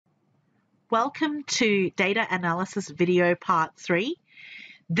Welcome to Data Analysis Video Part 3.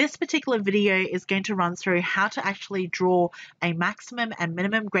 This particular video is going to run through how to actually draw a maximum and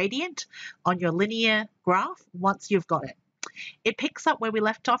minimum gradient on your linear graph once you've got it. It picks up where we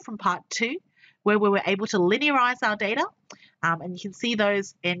left off from Part 2, where we were able to linearize our data, and you can see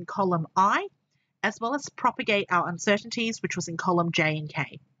those in column I, as well as propagate our uncertainties, which was in column J and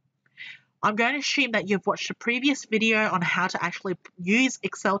K. I'm going to assume that you've watched a previous video on how to actually use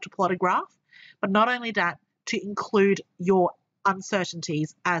Excel to plot a graph, but not only that, to include your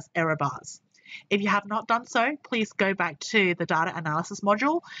uncertainties as error bars. If you have not done so, please go back to the data analysis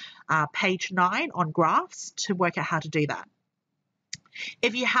module, page 9 on graphs, to work out how to do that.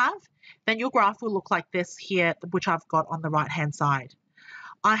 If you have, then your graph will look like this here, which I've got on the right hand side.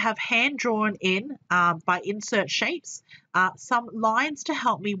 I have hand drawn in by insert shapes some lines to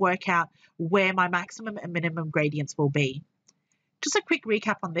help me work out where my maximum and minimum gradients will be. Just a quick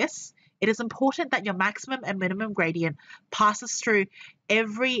recap on this. It is important that your maximum and minimum gradient passes through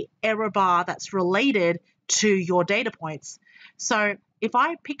every error bar that's related to your data points. So if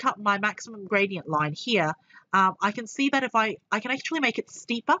I pick up my maximum gradient line here, I can see that I can actually make it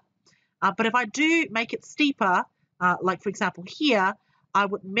steeper. But if I do make it steeper, like for example here, I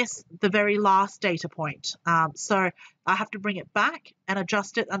would miss the very last data point. So I have to bring it back and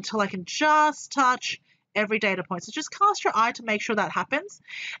adjust it until I can just touch every data point. So just cast your eye to make sure that happens.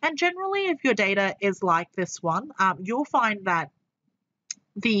 And generally, if your data is like this one, you'll find that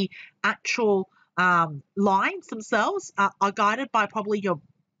the actual lines themselves are guided by probably your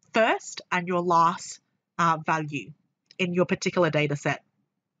first and your last value in your particular data set.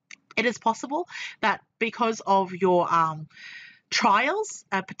 It is possible that because of your trials,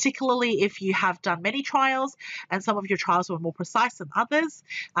 particularly if you have done many trials and some of your trials were more precise than others,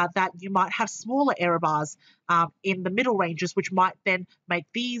 that you might have smaller error bars in the middle ranges, which might then make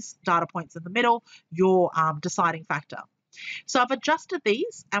these data points in the middle your deciding factor. So I've adjusted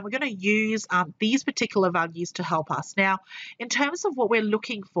these and we're going to use these particular values to help us. Now, in terms of what we're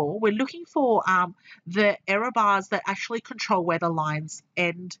looking for the error bars that actually control where the lines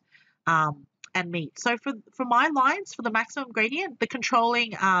end and meet. So for my lines, for the maximum gradient, the controlling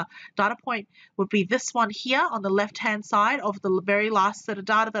data point would be this one here on the left-hand side of the very last set of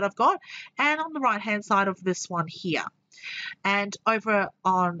data that I've got, and on the right-hand side of this one here. And over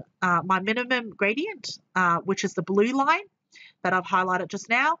on my minimum gradient, which is the blue line that I've highlighted just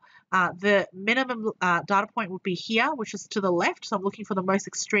now, the minimum data point would be here, which is to the left. So I'm looking for the most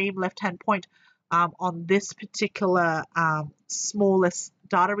extreme left-hand point on this particular smallest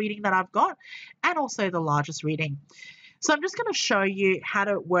data reading that I've got, and also the largest reading. So I'm just going to show you how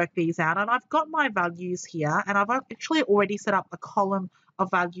to work these out, and I've got my values here, and I've actually already set up a column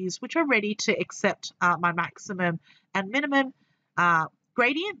of values which are ready to accept my maximum and minimum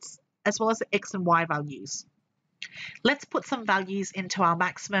gradients, as well as the X and Y values. Let's put some values into our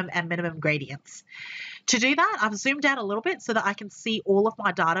maximum and minimum gradients. To do that, I've zoomed out a little bit so that I can see all of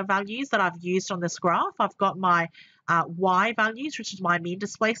my data values that I've used on this graph. I've got my Y values, which is my mean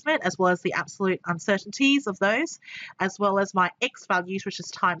displacement, as well as the absolute uncertainties of those, as well as my X values, which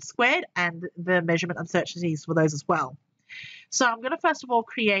is time squared, and the measurement uncertainties for those as well. So I'm going to first of all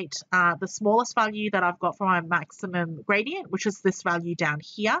create the smallest value that I've got for my maximum gradient, which is this value down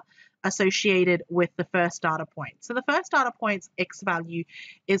here, associated with the first data point. So the first data point's X value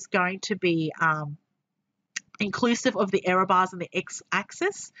is going to be inclusive of the error bars on the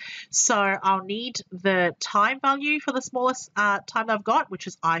X-axis. So I'll need the time value for the smallest time that I've got, which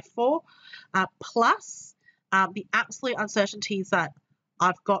is I4, plus the absolute uncertainties that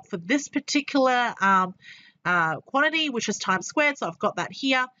I've got for this particular quantity, which is time squared. So I've got that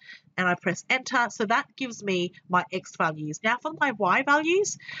here, and I press enter. So that gives me my X values. Now for my Y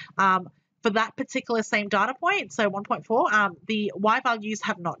values, for that particular same data point, so 1.4, the Y values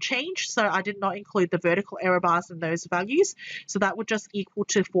have not changed. So I did not include the vertical error bars in those values. So that would just equal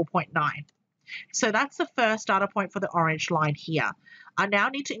to 4.9. So that's the first data point for the orange line here. I now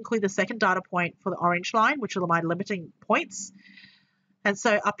need to include the second data point for the orange line, which are my limiting points. And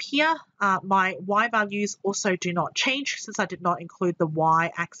so up here, my Y values also do not change since I did not include the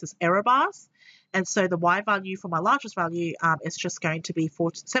Y-axis error bars. And so the Y value for my largest value is just going to be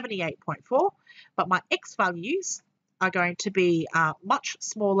 78.4, but my X values are going to be much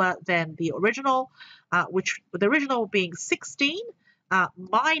smaller than the original, which the original being 16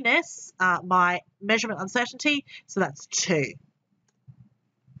 minus my measurement uncertainty, so that's 2.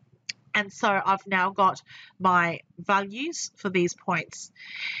 And so I've now got my values for these points.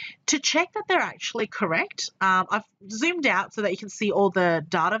 To check that they're actually correct, I've zoomed out so that you can see all the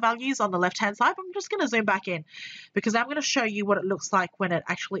data values on the left-hand side. I'm just going to zoom back in because I'm going to show you what it looks like when it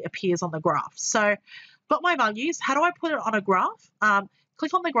actually appears on the graph. So I've got my values. How do I put it on a graph?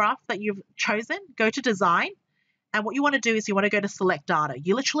 Click on the graph that you've chosen, go to Design, and what you want to do is you want to go to Select Data.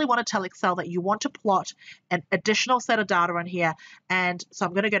 You literally want to tell Excel that you want to plot an additional set of data on here. And so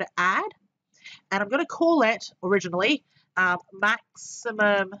I'm going to go to Add, and I'm going to call it originally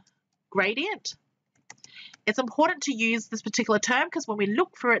Maximum Gradient. It's important to use this particular term because when we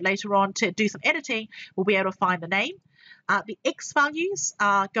look for it later on to do some editing, we'll be able to find the name. The X values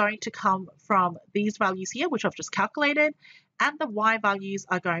are going to come from these values here, which I've just calculated, and the Y values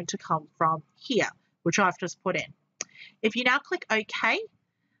are going to come from here, which I've just put in. If you now click OK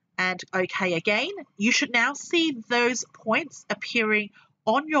and OK again, you should now see those points appearing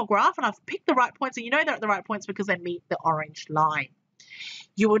on your graph, and I've picked the right points, and you know they're at the right points because they meet the orange line.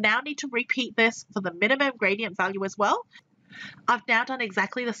 You will now need to repeat this for the minimum gradient value as well. I've now done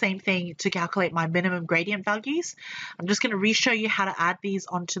exactly the same thing to calculate my minimum gradient values. I'm just going to re-show you how to add these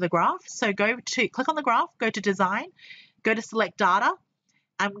onto the graph. So click on the graph, go to Design, go to Select Data,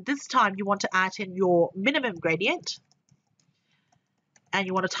 and this time you want to add in your minimum gradient. And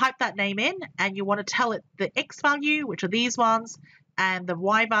you want to type that name in, and you want to tell it the X value, which are these ones, and the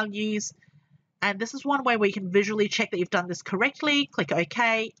Y values. And this is one way where you can visually check that you've done this correctly. Click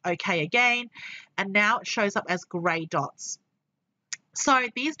OK, OK again, and now it shows up as gray dots. So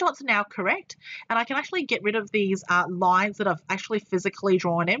these dots are now correct, and I can actually get rid of these lines that I've actually physically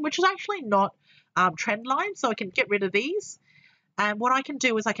drawn in, which is actually not trend lines, so I can get rid of these. And what I can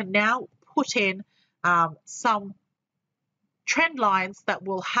do is I can now put in some trend lines that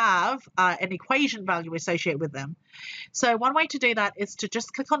will have an equation value associated with them. So one way to do that is to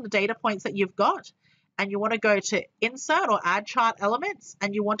just click on the data points that you've got, and you want to go to Insert or Add Chart Elements,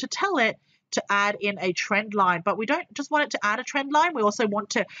 and you want to tell it to add in a trend line. But we don't just want it to add a trend line, we also want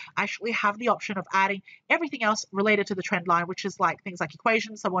to actually have the option of adding everything else related to the trend line, which is like things like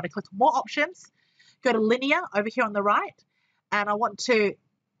equations. So I want to click more options, go to Linear over here on the right, and I want to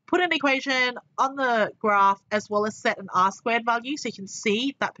put an equation on the graph as well as set an R-squared value so you can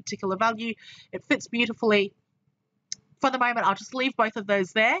see that particular value. It fits beautifully. For the moment, I'll just leave both of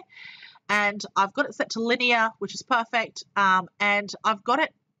those there. And I've got it set to linear, which is perfect. And I've got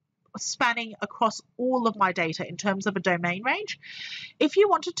it spanning across all of my data in terms of a domain range. If you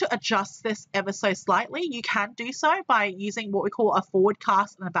wanted to adjust this ever so slightly, you can do so by using what we call a forward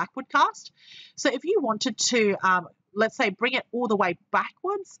cast and a backward cast. So if you wanted to let's say bring it all the way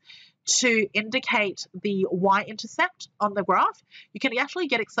backwards to indicate the y-intercept on the graph, you can actually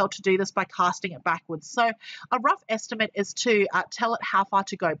get Excel to do this by casting it backwards. So a rough estimate is to tell it how far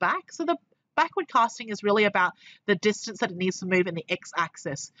to go back. So the backward casting is really about the distance that it needs to move in the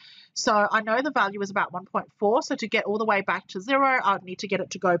x-axis. So I know the value is about 1.4. So to get all the way back to 0, I would need to get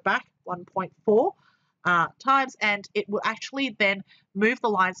it to go back 1.4 times, and it will actually then move the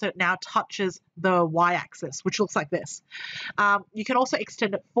line so it now touches the y-axis, which looks like this. You can also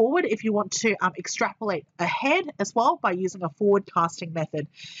extend it forward if you want to extrapolate ahead as well by using a forward casting method.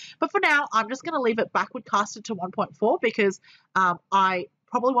 But for now, I'm just going to leave it backward casted to 1.4 because I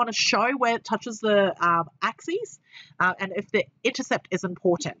probably want to show where it touches the axes and if the intercept is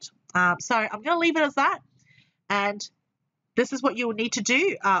important. So I'm going to leave it as that, and this is what you will need to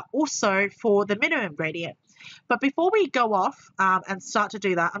do also for the minimum gradient. But before we go off and start to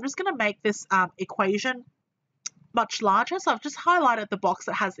do that, I'm just going to make this equation much larger. So I've just highlighted the box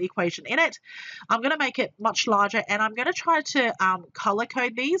that has the equation in it. I'm going to make it much larger, and I'm going to try to color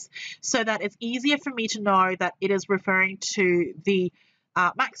code these so that it's easier for me to know that it is referring to the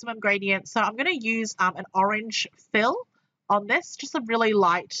maximum gradient. So I'm going to use an orange fill on this, just a really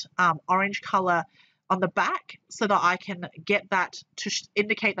light orange color on the back so that I can get that to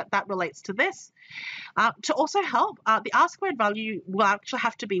indicate that that relates to this. To also help, the R-squared value will actually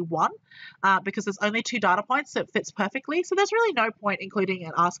have to be 1 because there's only 2 data points, so it fits perfectly. So there's really no point including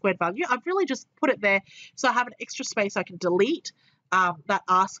an R-squared value. I've really just put it there so I have an extra space. I can delete that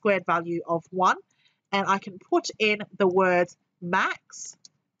R-squared value of 1, and I can put in the words max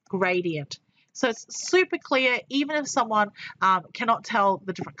gradient. So it's super clear. Even if someone cannot tell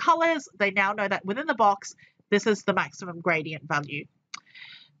the different colors, they now know that within the box, this is the maximum gradient value.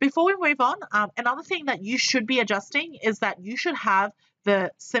 Before we move on, another thing that you should be adjusting is that you should have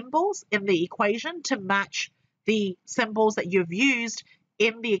the symbols in the equation to match the symbols that you've used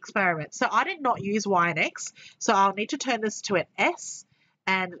in the experiment. So I did not use y and x, so I'll need to turn this to an S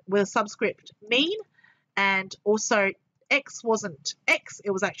and with a subscript mean, and also x wasn't x, it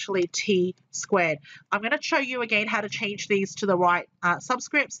was actually t squared. I'm going to show you again how to change these to the right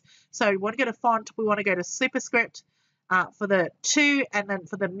subscripts. So we want to go to font, we want to go to superscript for the 2, and then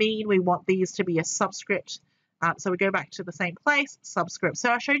for the mean, we want these to be a subscript. So we go back to the same place, subscript.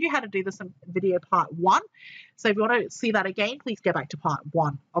 So I showed you how to do this in video part 1. So if you want to see that again, please go back to part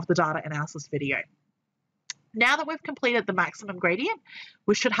 1 of the data analysis video. Now that we've completed the maximum gradient,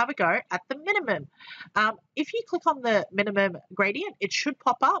 we should have a go at the minimum. If you click on the minimum gradient, it should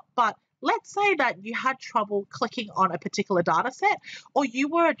pop up, but let's say that you had trouble clicking on a particular data set, or you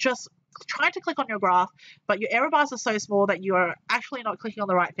were just trying to click on your graph, but your error bars are so small that you are actually not clicking on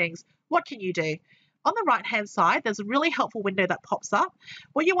the right things. What can you do? On the right-hand side, there's a really helpful window that pops up.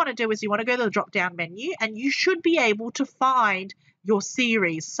 What you want to do is you want to go to the drop-down menu, and you should be able to find your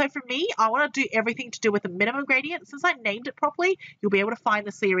series. So for me, I want to do everything to do with the minimum gradient. Since I named it properly, you'll be able to find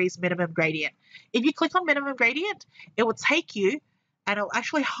the series minimum gradient. If you click on minimum gradient, it will take you, and it'll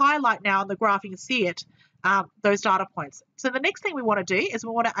actually highlight now on the graph, you can see it, those data points. So the next thing we want to do is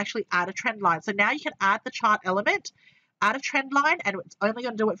we want to actually add a trend line. So now you can add the chart element, add a trend line, and it's only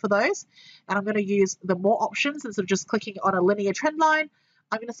going to do it for those. And I'm going to use the more options instead of just clicking on a linear trend line.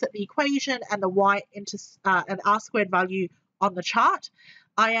 I'm going to set the equation and the y into an r squared value on the chart.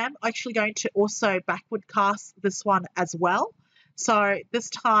 I am actually going to also backward cast this one as well. So this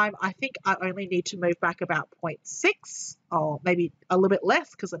time I think I only need to move back about 0.6 or maybe a little bit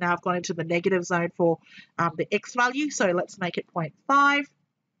less, because now I've gone into the negative zone for the x value. So let's make it 0.5.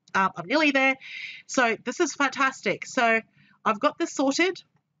 I'm nearly there. So this is fantastic. So I've got this sorted,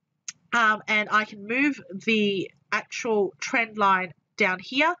 and I can move the actual trend line down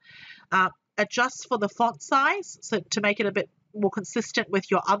here, adjust for the font size so to make it a bit more consistent with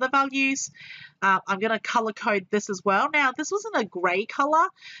your other values. I'm going to color code this as well. Now, this wasn't a gray color,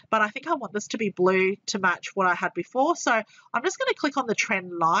 but I think I want this to be blue to match what I had before. So I'm just going to click on the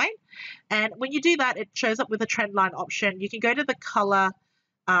trend line. And when you do that, it shows up with a trend line option. You can go to the color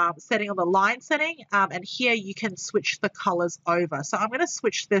setting on the line setting, and here you can switch the colors over. So I'm going to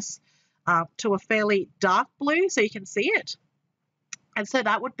switch this to a fairly dark blue so you can see it. And so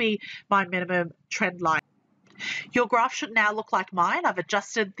that would be my minimum trend line. Your graph should now look like mine. I've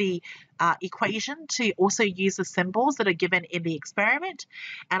adjusted the equation to also use the symbols that are given in the experiment,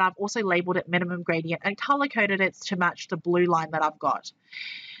 and I've also labeled it minimum gradient and color coded it to match the blue line that I've got.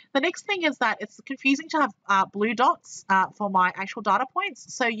 The next thing is that it's confusing to have blue dots for my actual data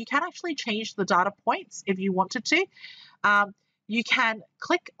points. So you can actually change the data points if you wanted to. You can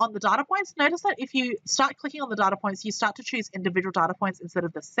click on the data points. Notice that if you start clicking on the data points, you start to choose individual data points instead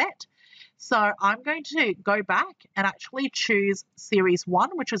of the set. So I'm going to go back and actually choose series 1,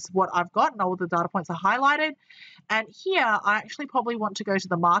 which is what I've got, and all the data points are highlighted. And here I actually probably want to go to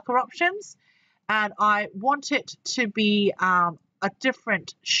the marker options, and I want it to be a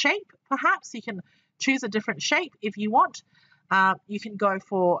different shape, perhaps. You can choose a different shape if you want. You can go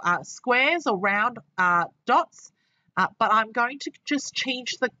for squares or round dots, but I'm going to just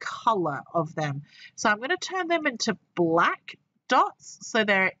change the color of them. So I'm going to turn them into black dots so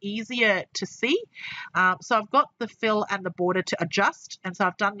they're easier to see. So I've got the fill and the border to adjust, and so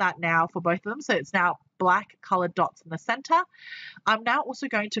I've done that now for both of them. So it's now black colored dots in the center. I'm now also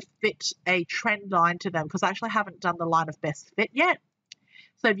going to fit a trend line to them because I actually haven't done the line of best fit yet.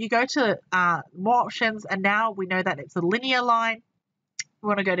 So if you go to more options, and now we know that it's a linear line. We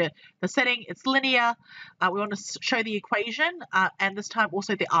want to go to the setting, it's linear. We want to show the equation, and this time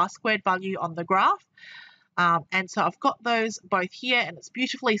also the r squared value on the graph. And so I've got those both here, and it's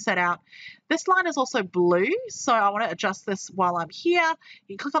beautifully set out. This line is also blue, so I want to adjust this while I'm here.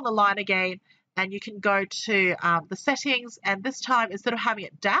 You can click on the line again, and you can go to the settings, and this time instead of having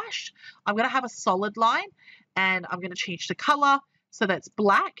it dashed, I'm going to have a solid line, and I'm going to change the color so that's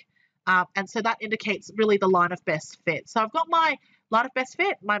black, and so that indicates really the line of best fit. So I've got my line of best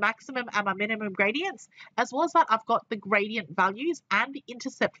fit, my maximum and my minimum gradients, as well as that I've got the gradient values and the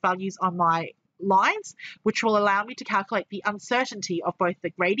intercept values on my lines, which will allow me to calculate the uncertainty of both the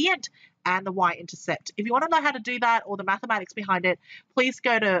gradient and the y-intercept. If you want to know how to do that or the mathematics behind it, please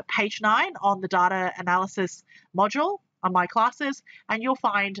go to page 9 on the data analysis module on my classes, and you'll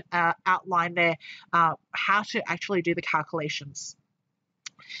find outline there how to actually do the calculations.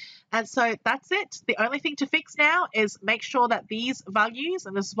 And so that's it. The only thing to fix now is make sure that these values,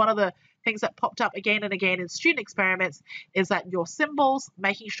 and this is one of the things that popped up again and again in student experiments, is that your symbols,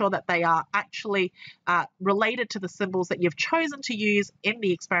 making sure that they are actually related to the symbols that you've chosen to use in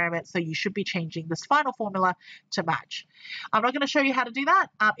the experiment. So you should be changing this final formula to match. I'm not going to show you how to do that.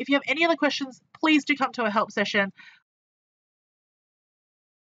 If you have any other questions, please do come to a help session.